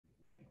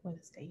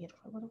Wednesday yet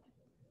for a little bit.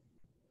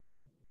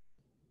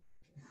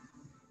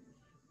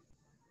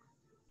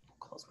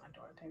 Close my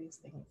door. Daddy's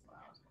thinking for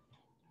hours.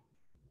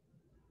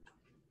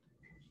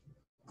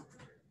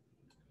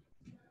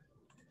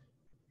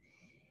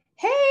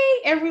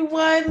 Hey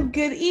everyone,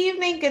 good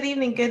evening, good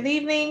evening, good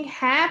evening.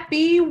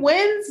 Happy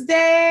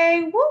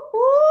Wednesday. Whoop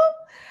whoop.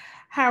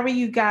 How are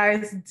you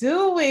guys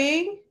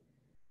doing?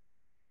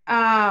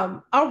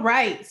 All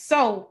right,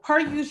 so per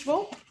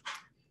usual,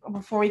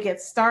 before we get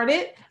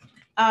started,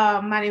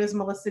 my name is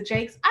Melissa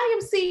Jakes. I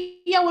am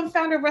CEO and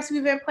founder of Recipe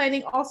Event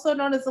Planning, also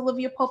known as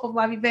Olivia Pope of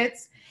Live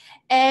Events.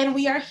 And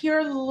we are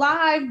here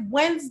live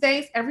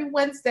Wednesdays, every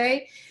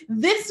Wednesday.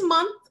 This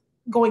month,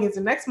 going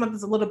into next month,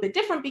 is a little bit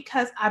different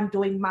because I'm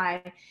doing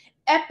my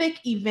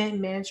Epic Event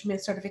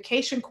Management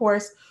Certification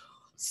course.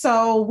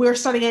 So we're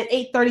starting at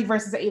 8:30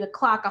 versus 8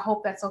 o'clock. I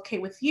hope that's okay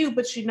with you.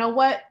 But you know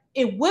what?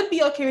 It would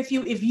be okay with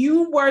you if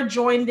you were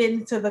joined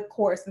into the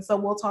course. And so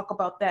we'll talk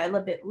about that a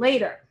little bit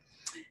later.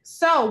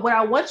 So what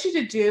I want you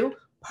to do,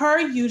 per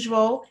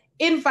usual,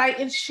 invite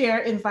and share,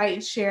 invite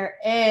and share,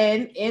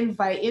 and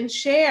invite and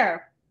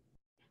share.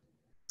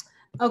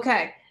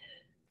 Okay,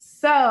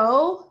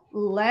 so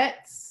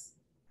let's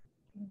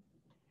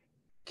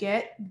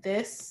get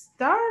this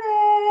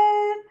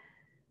started.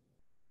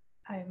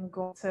 I'm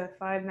going to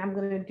find, I'm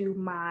going to do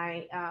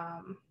my,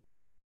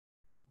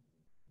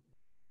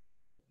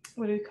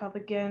 what do we call it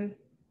again?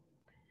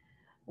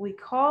 We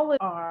call it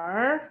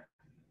our,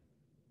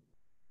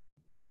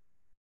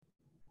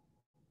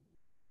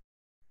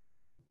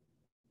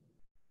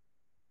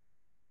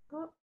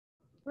 oh,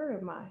 where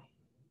am I?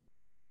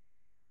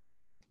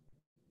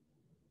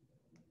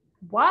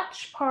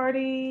 Watch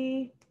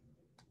party.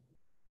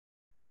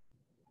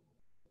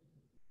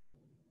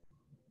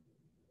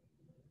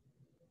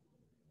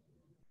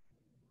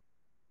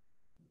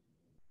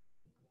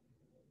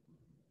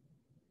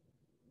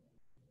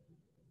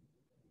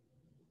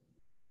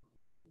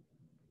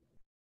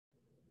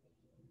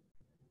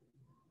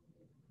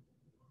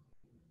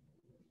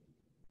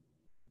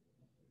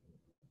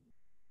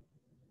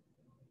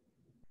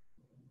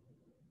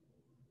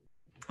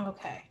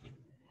 Okay.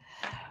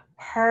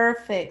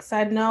 Perfect. So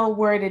I know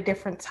we're at a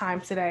different time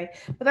today,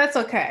 but that's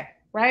okay,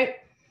 right?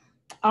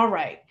 All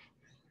right.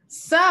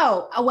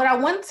 So what I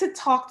want to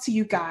talk to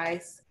you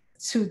guys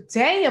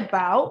today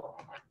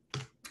about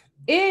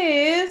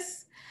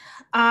is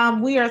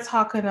we are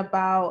talking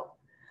about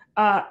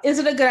is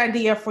it a good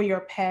idea for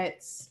your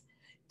pets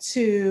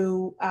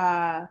to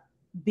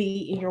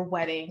be in your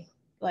wedding?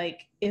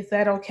 Like, is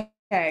that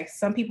okay?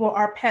 Some people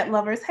are pet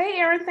lovers. Hey,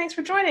 Aaron, thanks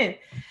for joining.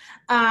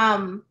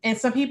 And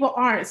some people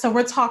aren't. So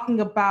we're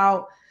talking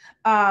about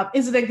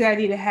is it a good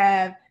idea to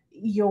have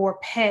your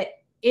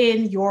pet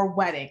in your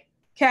wedding?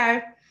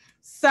 Okay.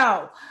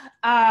 So,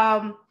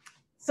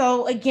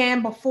 so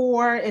again,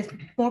 before if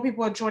more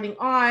people are joining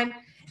on,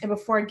 and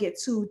before I get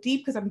too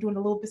deep, because I'm doing a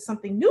little bit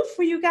something new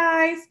for you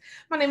guys,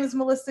 my name is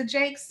Melissa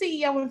Jakes,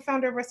 CEO and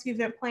founder of Recipe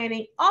Event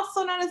Planning,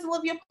 also known as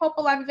Olivia Pope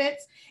of Live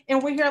Events,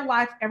 and we're here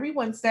live every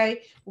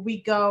Wednesday.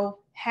 We go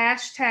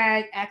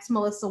hashtag Ask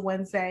Melissa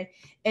Wednesday,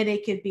 and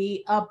it could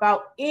be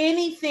about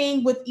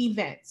anything with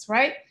events,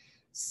 right?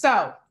 So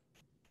I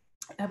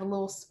have a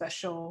little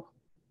special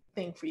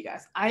thing for you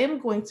guys. I am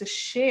going to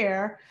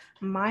share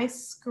my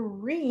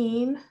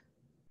screen.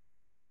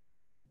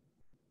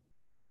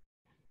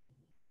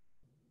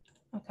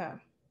 Okay,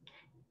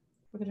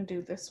 we're gonna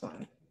do this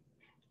one.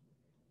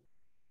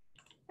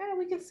 Yeah,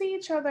 we can see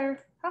each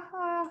other.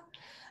 Haha.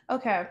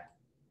 Okay,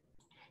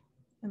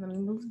 and let me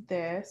move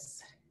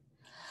this.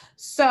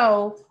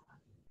 So,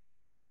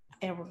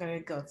 and we're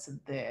gonna go to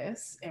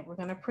this, and we're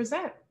gonna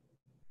present.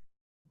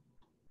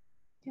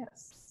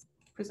 Yes,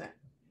 present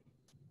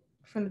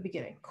from the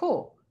beginning.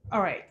 Cool.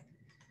 All right.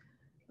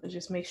 Let's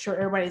just make sure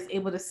everybody's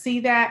able to see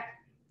that.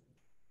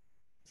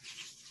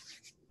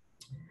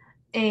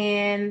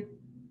 And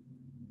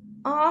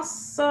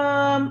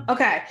awesome.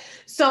 Okay.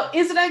 So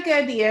is it a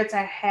good idea to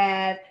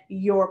have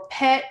your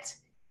pet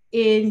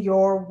in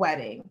your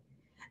wedding?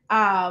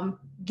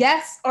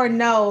 Yes or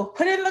no?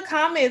 Put it in the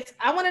comments.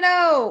 I want to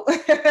know.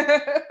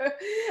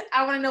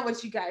 I want to know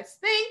what you guys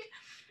think,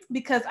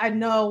 because I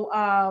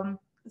know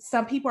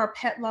some people are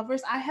pet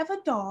lovers. I have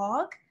a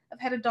dog. I've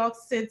had a dog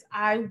since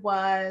I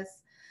was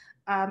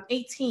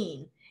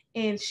 18,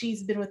 and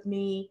she's been with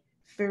me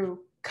through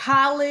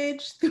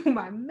college, through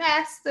my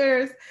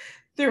master's,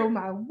 through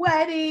my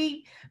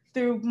wedding,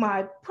 through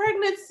my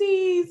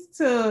pregnancies,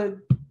 to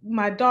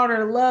my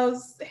daughter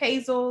loves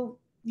Hazel.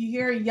 You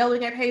hear her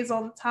yelling at Hazel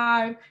all the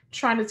time,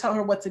 trying to tell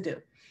her what to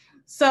do.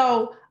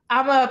 So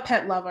I'm a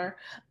pet lover.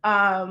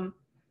 And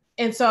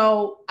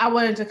so I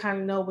wanted to kind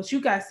of know what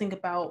you guys think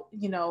about,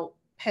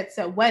 pets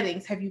at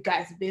weddings. Have you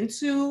guys been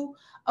to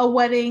a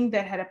wedding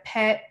that had a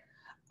pet?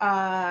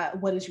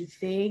 What did you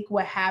think?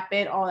 What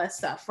happened? All that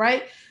stuff,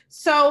 right?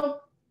 So,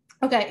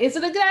 okay, is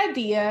it a good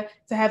idea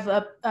to have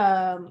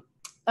a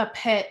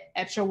pet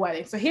at your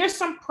wedding? So here's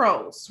some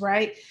pros,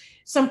 right?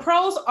 Some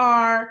pros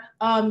are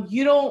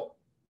you don't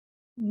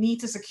need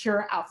to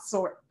secure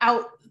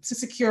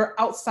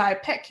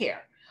outside pet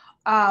care.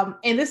 And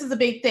this is a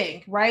big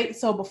thing, right?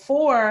 So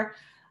before,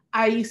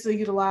 I used to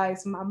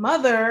utilize my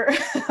mother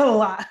a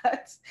lot.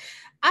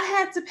 I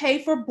had to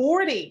pay for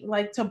boarding,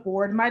 like to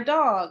board my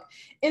dog.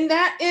 And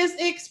that is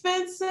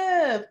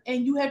expensive.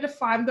 And you have to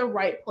find the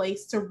right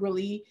place to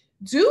really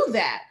do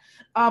that,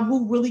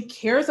 who really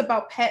cares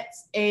about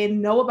pets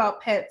and know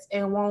about pets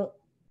and won't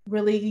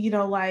really,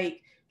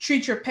 like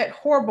treat your pet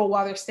horrible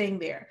while they're staying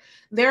there.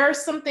 There are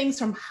some things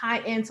from high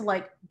end to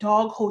like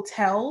dog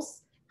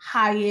hotels,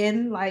 high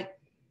end, like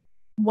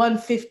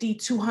 150,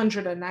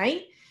 200 a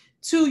night,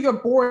 to your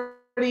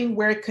boarding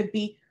where it could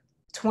be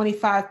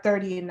 25,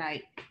 30 a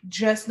night.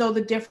 Just know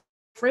the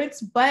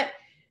difference. But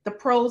the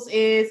pros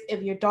is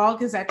if your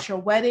dog is at your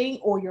wedding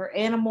or your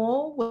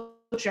animal,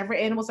 whichever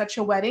animal's at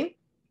your wedding,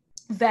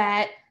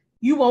 that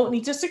you won't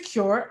need to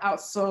secure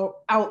outside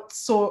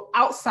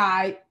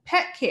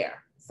pet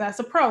care. So that's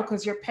a pro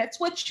because your pet's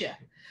with you.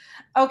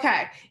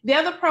 Okay. The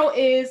other pro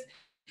is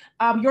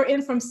you're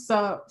in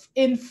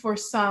for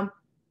some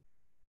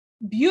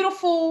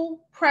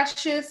beautiful,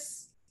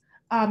 precious,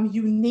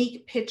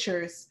 unique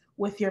pictures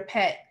with your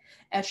pet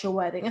at your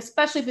wedding,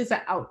 especially if it's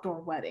an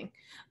outdoor wedding.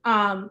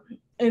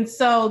 And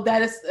so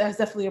that's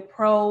definitely a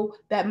pro.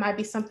 That might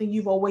be something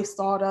you've always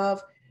thought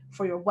of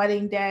for your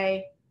wedding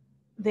day.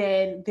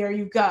 Then there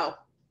you go.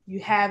 You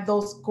have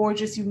those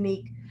gorgeous,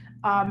 unique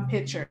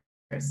pictures.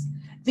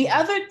 The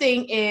other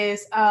thing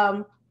is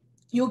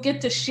you'll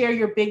get to share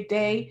your big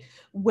day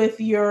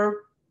with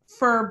your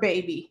fur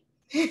baby.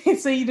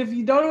 So if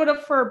you don't know what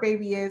a fur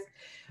baby is,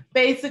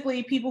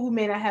 basically people who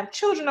may not have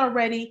children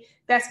already,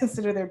 that's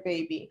considered their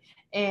baby.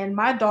 And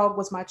my dog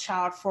was my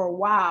child for a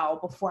while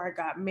before I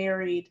got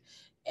married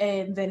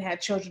and then had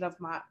a child of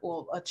my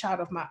own.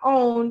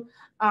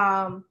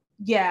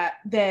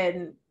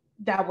 Then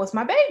that was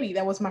my baby.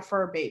 That was my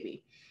fur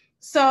baby.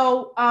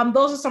 So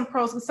those are some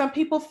pros. And some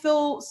people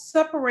feel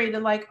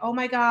separated, like, oh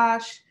my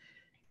gosh,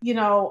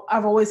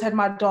 I've always had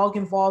my dog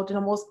involved in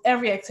almost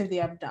every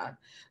activity I've done.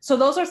 So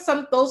those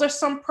are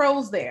some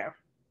pros there.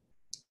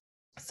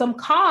 Some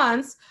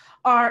cons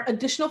are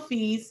additional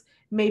fees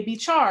may be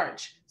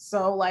charged.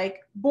 So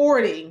like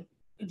boarding,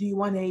 do you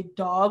want a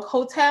dog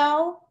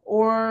hotel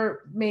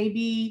or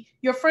maybe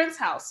your friend's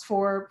house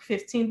for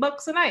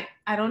 $15 a night?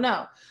 I don't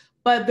know.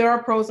 But there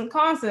are pros and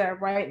cons to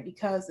that, right?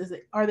 Because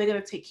are they going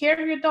to take care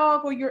of your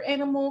dog or your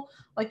animal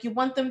like you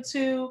want them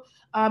to?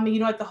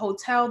 At the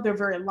hotel, they're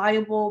very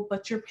liable,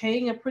 but you're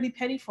paying a pretty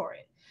penny for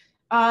it.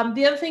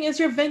 The other thing is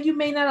your venue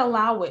may not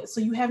allow it,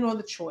 so you have no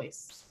other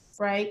choice,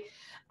 right?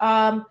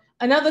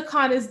 Another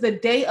con is the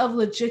day of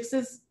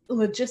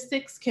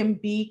logistics can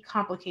be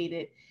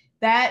complicated.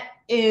 That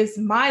is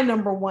my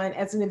number one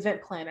as an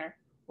event planner.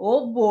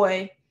 Oh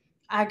boy,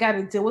 I got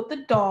to deal with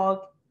the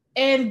dog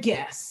and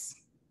guests.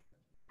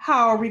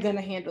 How are we going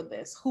to handle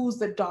this? Who's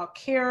the dog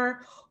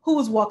carer?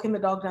 Who's walking the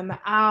dog down the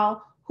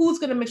aisle? Who's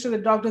going to make sure the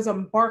dog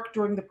doesn't bark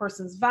during the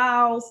person's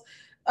vows?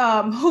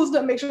 Who's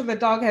going to make sure the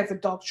dog has the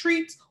dog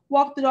treats,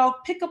 walk the dog,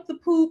 pick up the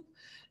poop,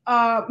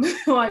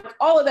 like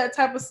all of that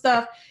type of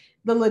stuff.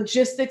 The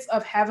logistics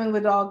of having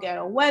the dog at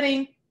a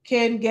wedding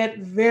can get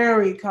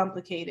very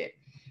complicated.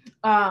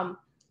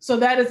 So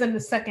that is in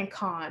the second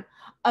con.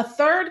 A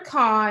third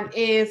con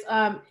is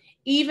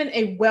even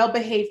a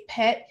well-behaved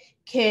pet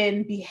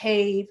can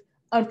behave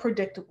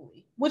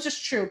unpredictably, which is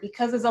true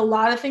because there's a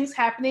lot of things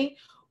happening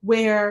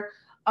where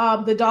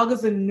the dog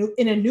is in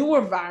a new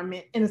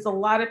environment, and it's a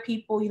lot of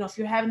people. If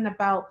you're having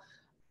about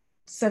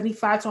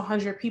 75 to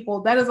 100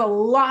 people, that is a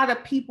lot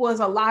of people, is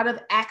a lot of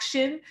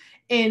action,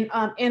 and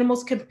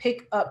animals can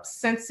pick up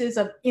senses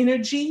of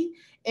energy.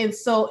 And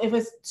so if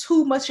it's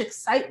too much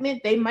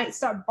excitement, they might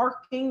start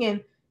barking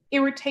and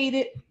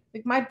irritated.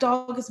 Like my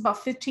dog is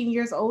about 15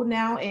 years old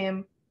now,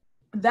 and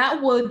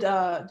that would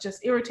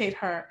just irritate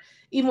her.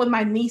 Even with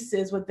my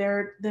nieces, with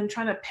them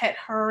trying to pet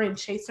her and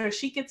chase her,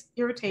 she gets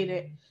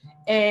irritated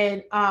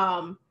and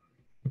don't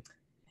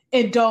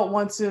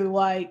want to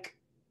like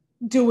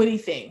do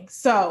anything.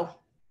 So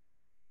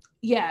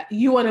yeah,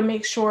 you want to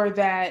make sure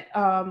that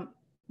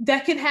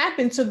that can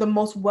happen to the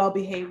most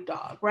well-behaved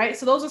dog, right?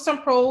 So those are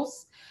some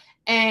pros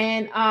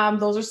and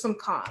those are some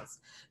cons.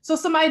 So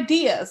some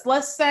ideas.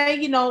 Let's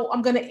say,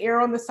 I'm going to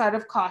err on the side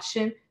of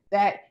caution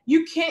that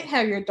you can't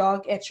have your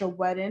dog at your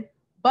wedding,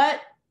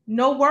 but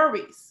no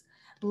worries.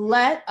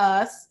 Let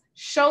us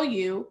show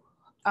you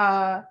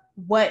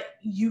what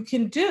you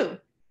can do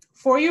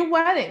for your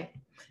wedding.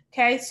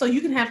 Okay, so you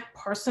can have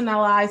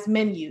personalized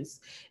menus.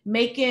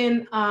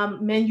 Making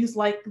menus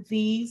like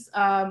these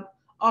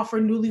offer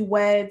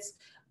newlyweds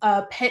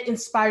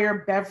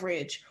pet-inspired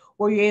beverage,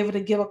 where you're able to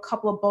give a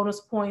couple of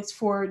bonus points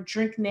for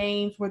drink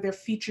names where they're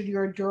featured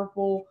your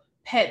adorable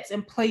pets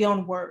and play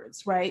on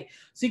words, right?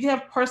 So you can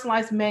have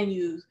personalized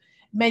menus,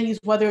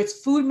 whether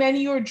it's food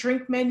menu or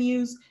drink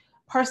menus,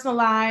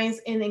 personalized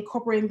and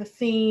incorporating the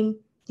theme,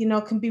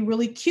 can be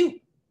really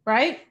cute,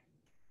 right?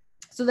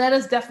 So that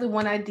is definitely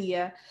one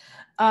idea.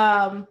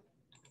 The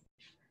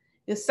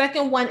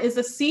second one is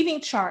a seating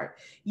chart,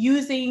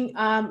 using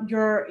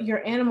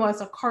your animal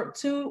as a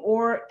cartoon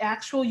or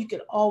actual. You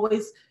can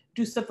always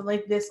do something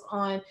like this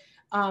on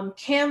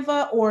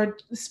Canva, or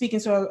speaking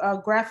to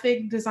a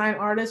graphic design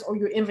artist or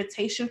your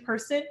invitation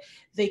person,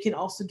 they can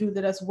also do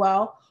that as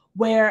well.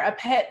 Where a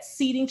pet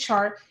seating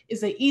chart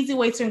is an easy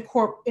way to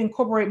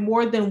incorporate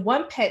more than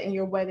one pet in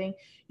your wedding.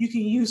 You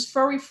can use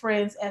furry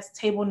friends as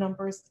table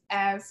numbers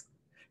as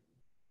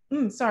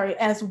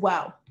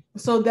well.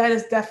 So that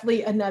is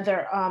definitely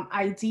another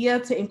idea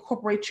to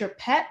incorporate your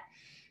pet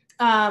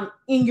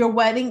in your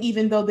wedding,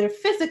 even though they're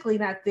physically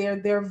not there,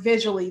 they're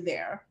visually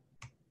there.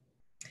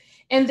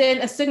 And then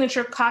a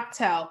signature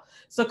cocktail.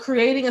 So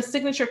creating a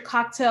signature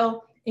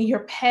cocktail in your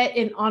pet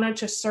in honor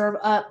to serve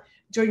up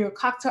during your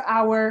cocktail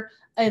hour.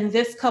 And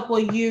this couple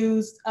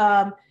used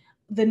the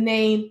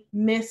name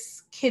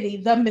Miss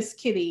Kitty,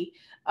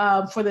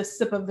 for the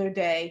sip of their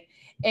day,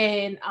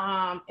 and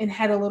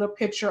had a little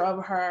picture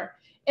of her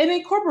and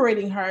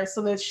incorporating her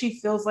so that she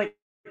feels like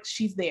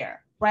she's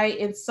there, right?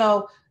 And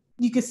so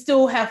you can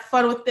still have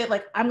fun with it.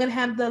 Like, I'm gonna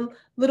have the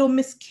little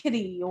Miss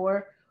Kitty,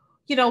 or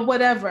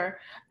whatever,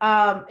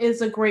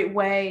 is a great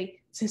way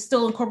to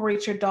still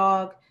incorporate your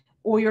dog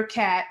or your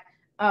cat.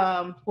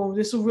 Well,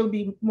 this will really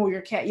be more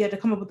your cat. You have to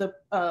come up with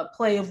a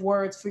play of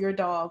words for your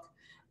dog.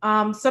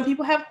 Some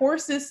people have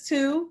horses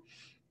too,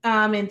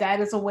 and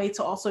that is a way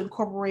to also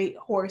incorporate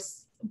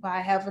horse by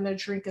having a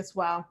drink as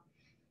well.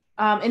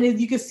 And as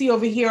you can see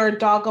over here, a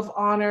dog of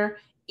honor.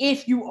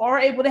 If you are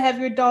able to have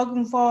your dog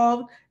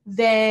involved,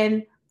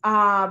 then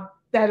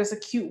that is a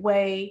cute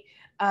way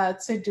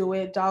to do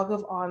it, dog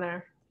of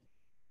honor.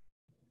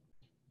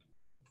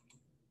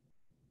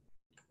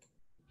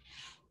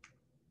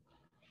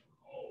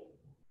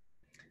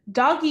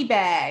 Doggy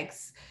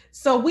bags.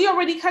 So we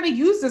already kind of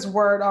used this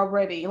word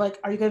already. Like,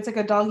 are you going to take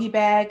a doggy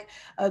bag,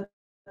 a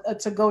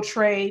to-go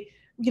tray?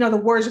 The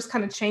words just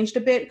kind of changed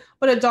a bit,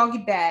 but a doggy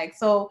bag.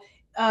 So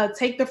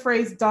take the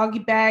phrase doggy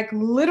bag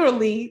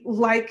literally,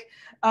 like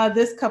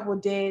this couple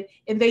did,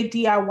 and they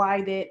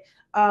DIY'd it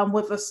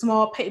with a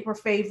small paper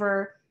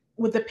favor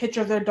with a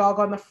picture of their dog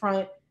on the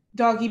front.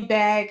 Doggy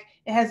bag,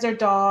 it has their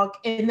dog,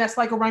 and that's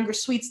like around your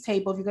sweets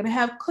table. If you're going to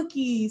have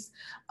cookies,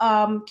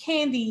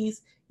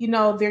 candies,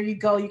 there you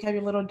go. You can have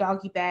your little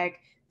doggy bag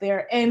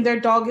there, and their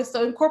dog is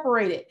still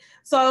incorporated.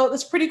 So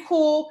it's pretty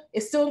cool.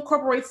 It still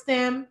incorporates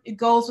them. It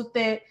goes with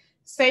it.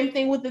 Same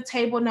thing with the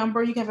table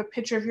number. You can have a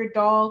picture of your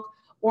dog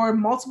or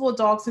multiple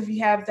dogs if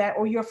you have that,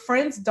 or your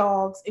friend's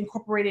dogs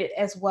incorporated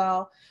as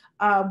well,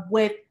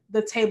 with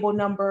the table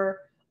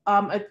number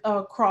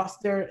across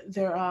their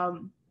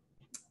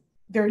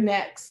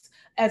necks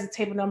as a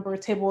table number,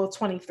 table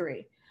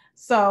 23.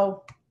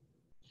 So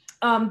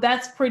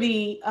that's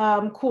pretty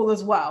cool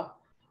as well,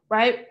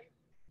 right?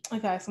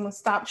 Okay, so I'm gonna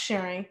stop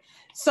sharing.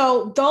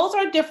 So those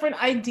are different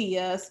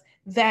ideas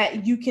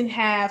that you can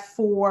have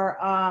for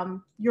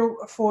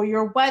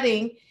your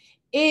wedding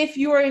if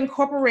you are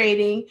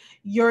incorporating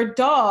your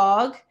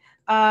dog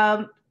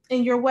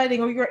in your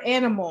wedding, or your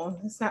animal.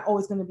 It's not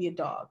always going to be a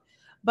dog,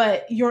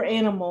 but your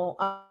animal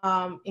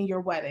in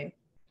your wedding.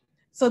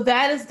 So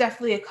that is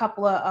definitely a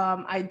couple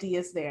of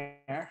ideas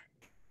there.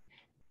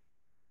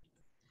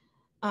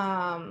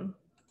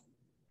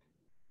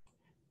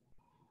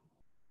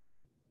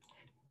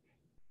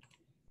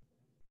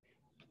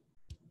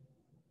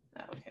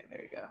 Okay,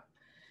 there you go.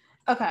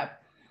 Okay,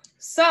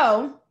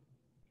 so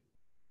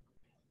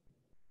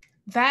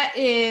that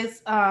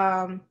is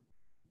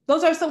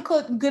those are some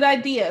good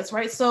ideas,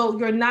 right? So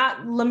you're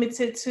not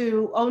limited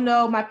to, oh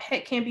no, my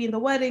pet can't be in the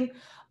wedding,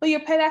 but your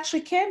pet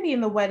actually can be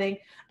in the wedding.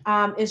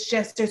 It's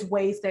just there's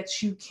ways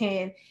that you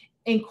can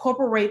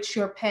incorporate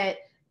your pet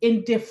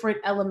in different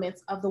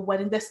elements of the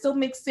wedding that still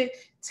makes it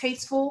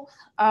tasteful.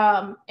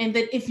 And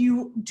that if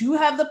you do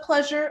have the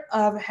pleasure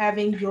of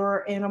having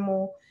your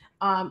animal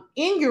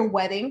in your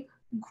wedding,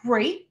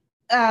 great.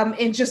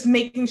 And just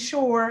making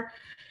sure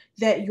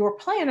that your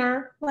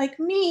planner, like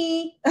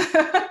me,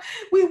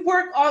 we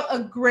work on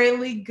a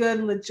really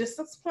good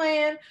logistics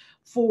plan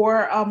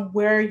for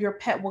where your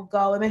pet will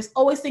go. And there's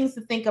always things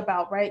to think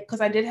about, right? Because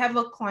I did have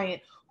a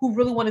client who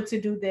really wanted to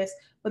do this,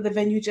 but the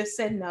venue just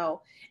said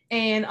no.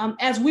 And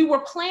as we were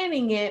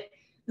planning it,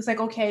 it's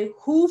like, okay,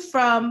 who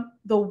from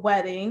the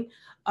wedding,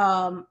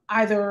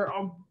 either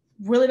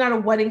really not a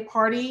wedding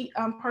party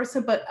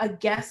person, but a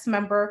guest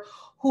member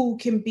who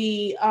can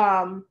be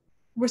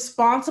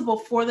responsible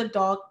for the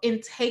dog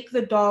and take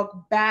the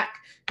dog back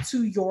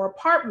to your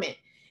apartment.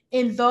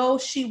 And though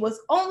she was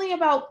only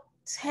about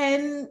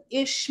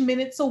 10-ish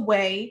minutes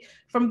away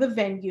from the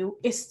venue,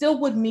 it still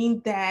would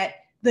mean that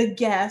the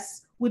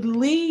guests would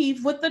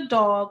leave with the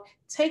dog,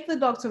 take the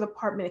dog to the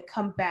apartment, and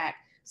come back.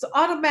 So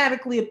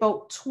automatically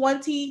about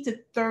 20 to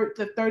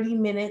 30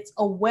 minutes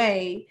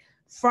away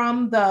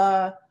from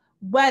the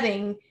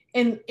wedding,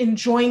 and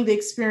enjoying the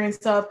experience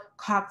of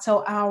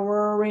cocktail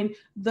hour and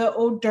the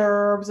hors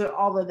d'oeuvres and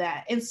all of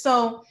that. And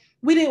so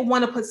we didn't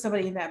want to put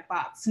somebody in that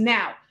box.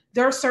 Now,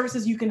 there are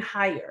services you can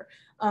hire,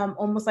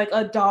 almost like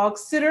a dog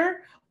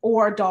sitter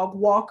or a dog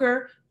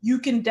walker. You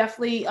can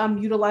definitely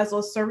utilize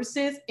those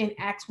services and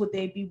ask would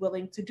they be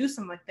willing to do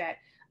something like that.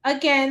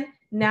 Again,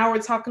 now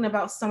we're talking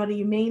about somebody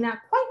you may not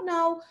quite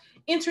know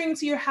entering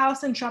into your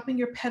house and dropping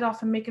your pet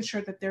off and making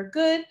sure that they're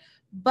good.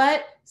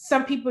 But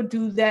some people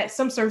do that.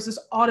 Some services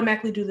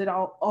automatically do that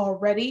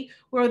already,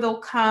 where they'll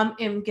come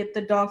and get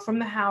the dog from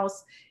the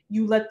house.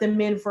 You let them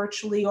in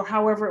virtually, or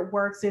however it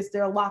works. Is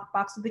there a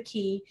lockbox with a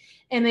key,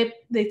 and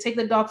they take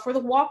the dog for the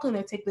walk, and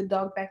they take the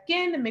dog back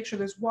in to make sure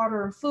there's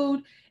water and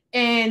food,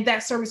 and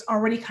that service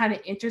already kind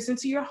of enters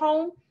into your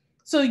home.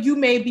 So you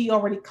may be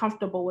already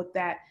comfortable with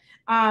that.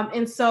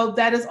 And so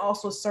that is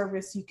also a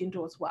service you can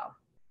do as well.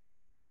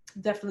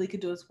 Definitely could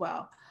do as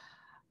well.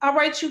 All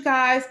right, you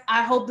guys,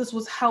 I hope this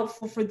was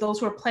helpful for those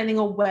who are planning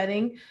a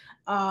wedding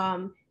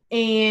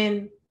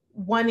and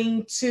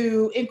wanting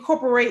to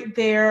incorporate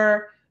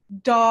their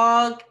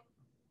dog,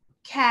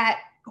 cat,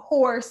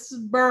 horse,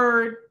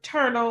 bird,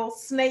 turtle,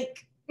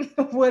 snake,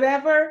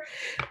 whatever,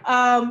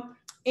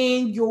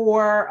 in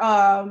your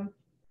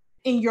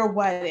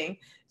wedding.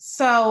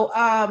 So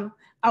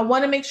I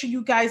want to make sure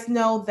you guys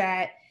know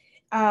that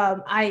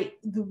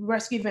the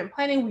Rescue Event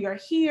Planning, we are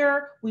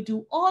here. We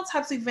do all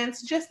types of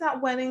events, just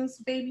not weddings,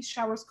 baby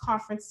showers,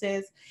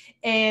 conferences.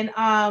 And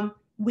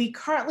we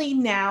currently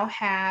now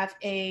have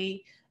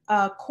a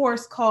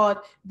course called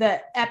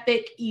the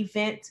Epic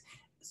Event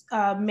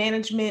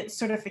Management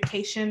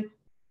Certification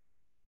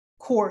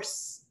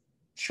course,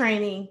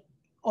 training,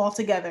 all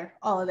together,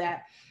 all of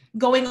that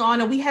going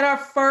on. And we had our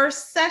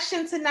first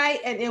session tonight,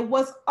 and it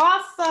was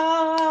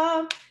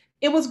awesome.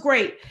 It was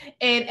great.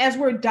 And as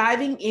we're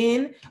diving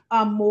in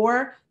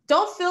more,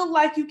 don't feel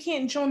like you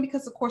can't join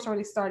because the course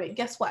already started.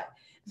 Guess what?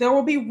 There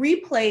will be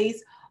replays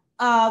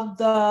of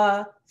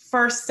the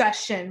first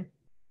session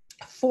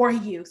for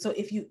you. So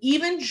if you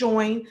even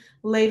join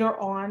later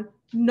on,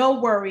 no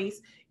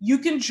worries. You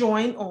can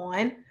join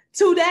on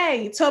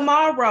today,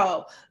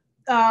 tomorrow,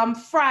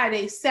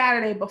 Friday,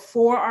 Saturday,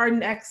 before our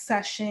next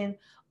session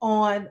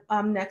on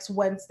next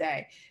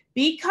Wednesday,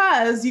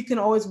 because you can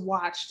always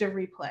watch the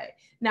replay.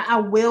 Now,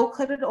 I will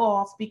cut it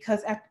off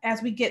because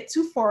as we get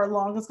too far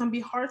along, it's going to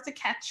be hard to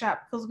catch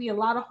up because it'll be a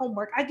lot of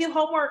homework. I give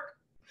homework.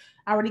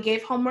 I already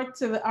gave homework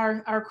to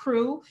our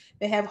crew.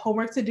 They have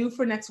homework to do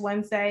for next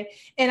Wednesday.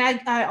 And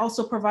I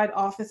also provide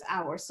office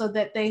hours so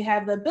that they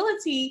have the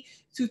ability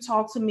to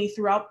talk to me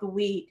throughout the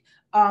week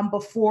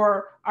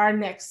before our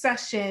next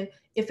session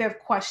if they have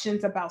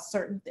questions about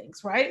certain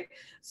things, right?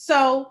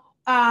 So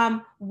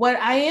what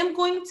I am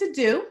going to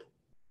do,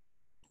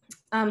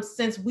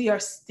 since we are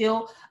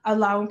still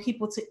allowing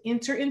people to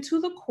enter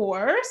into the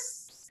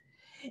course,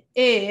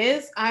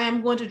 is I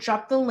am going to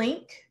drop the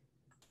link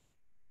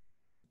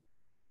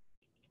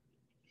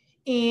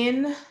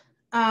in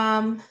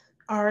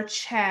our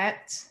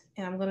chat,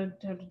 and I'm going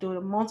to have to do it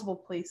in multiple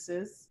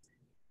places.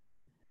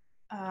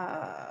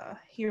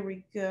 Here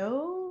we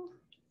go.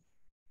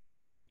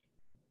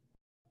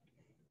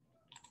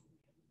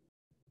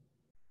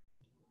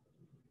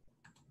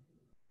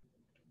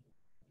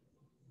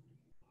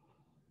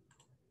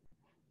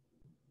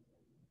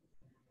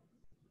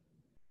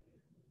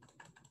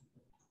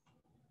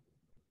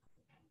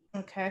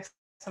 Okay,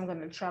 so I'm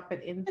going to drop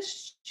it in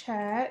this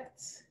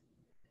chat.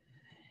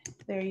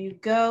 There you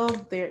go.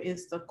 There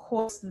is the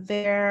course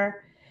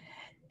there.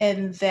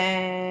 And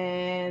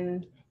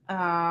then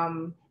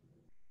on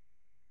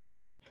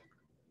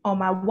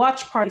my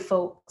watch party,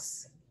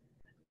 folks,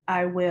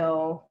 I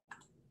will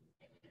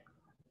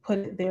put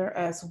it there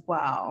as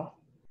well.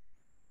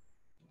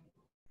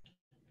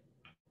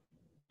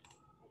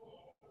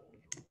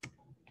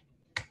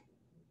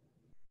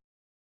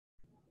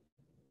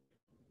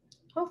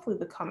 Hopefully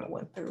the comment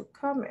went through.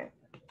 Comment.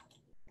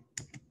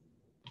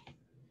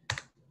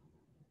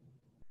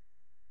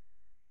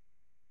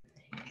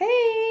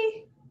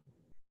 Hey.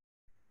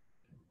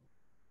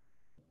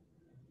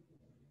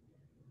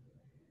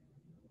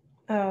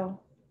 Oh,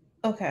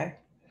 okay.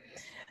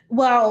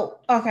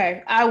 Well,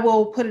 okay. I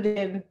will put it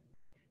in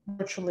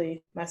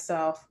virtually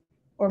myself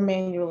or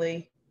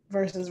manually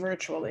versus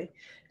virtually.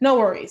 No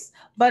worries.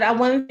 But I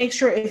want to make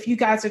sure if you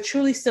guys are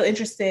truly still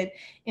interested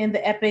in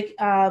the Epic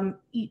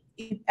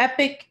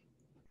Epic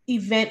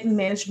Event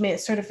Management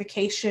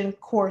Certification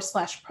course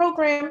 /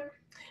 program,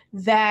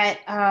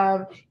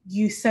 that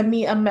you send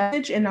me a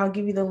message and I'll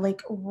give you the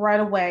link right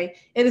away.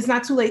 It is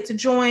not too late to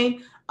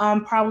join.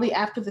 Probably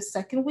after the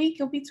second week,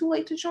 it'll be too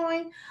late to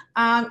join.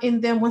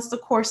 And then once the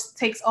course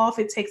takes off,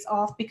 it takes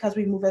off because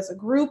we move as a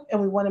group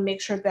and we want to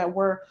make sure that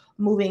we're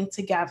moving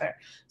together.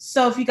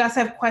 So if you guys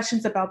have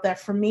questions about that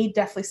for me,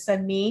 definitely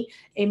send me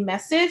a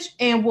message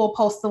and we'll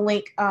post the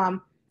link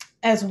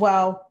as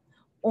well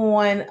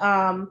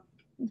on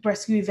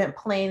Rescue Event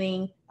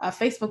Planning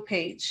Facebook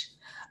page.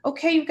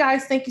 Okay, you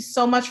guys, thank you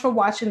so much for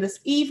watching this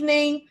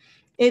evening.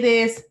 It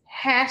is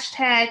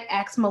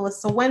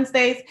 #AskMelissa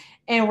Wednesdays,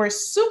 and we're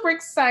super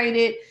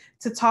excited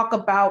to talk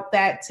about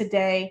that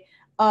today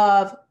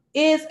of,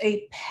 is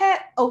a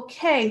pet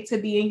okay to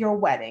be in your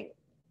wedding?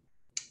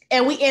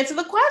 And we answer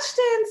the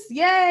questions.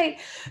 Yay.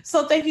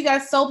 So thank you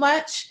guys so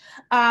much.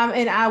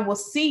 And I will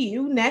see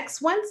you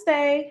next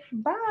Wednesday.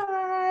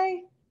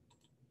 Bye.